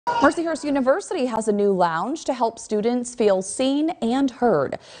Mercyhurst University has a new lounge to help students feel seen and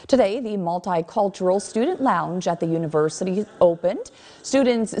heard. Today, the Multicultural Student Lounge at the university opened.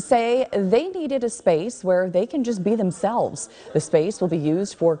 Students say they needed a space where they can just be themselves. The space will be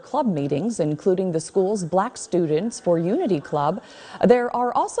used for club meetings, including the school's Black Students for Unity Club. There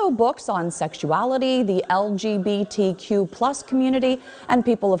are also books on sexuality, the LGBTQ+ community, and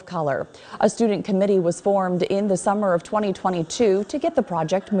people of color. A student committee was formed in the summer of 2022 to get the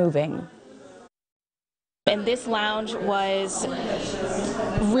project moving. And this lounge was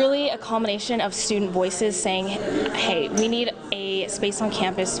really a culmination of student voices saying, hey, we need a space on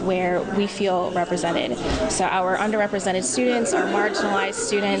campus where we feel represented. So our underrepresented students, our marginalized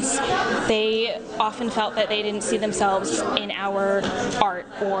students, they often felt that they didn't see themselves in our art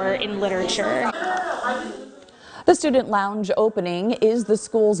or in literature. The Student Lounge opening is the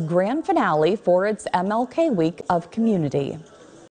school's grand finale for its MLK Week of Community.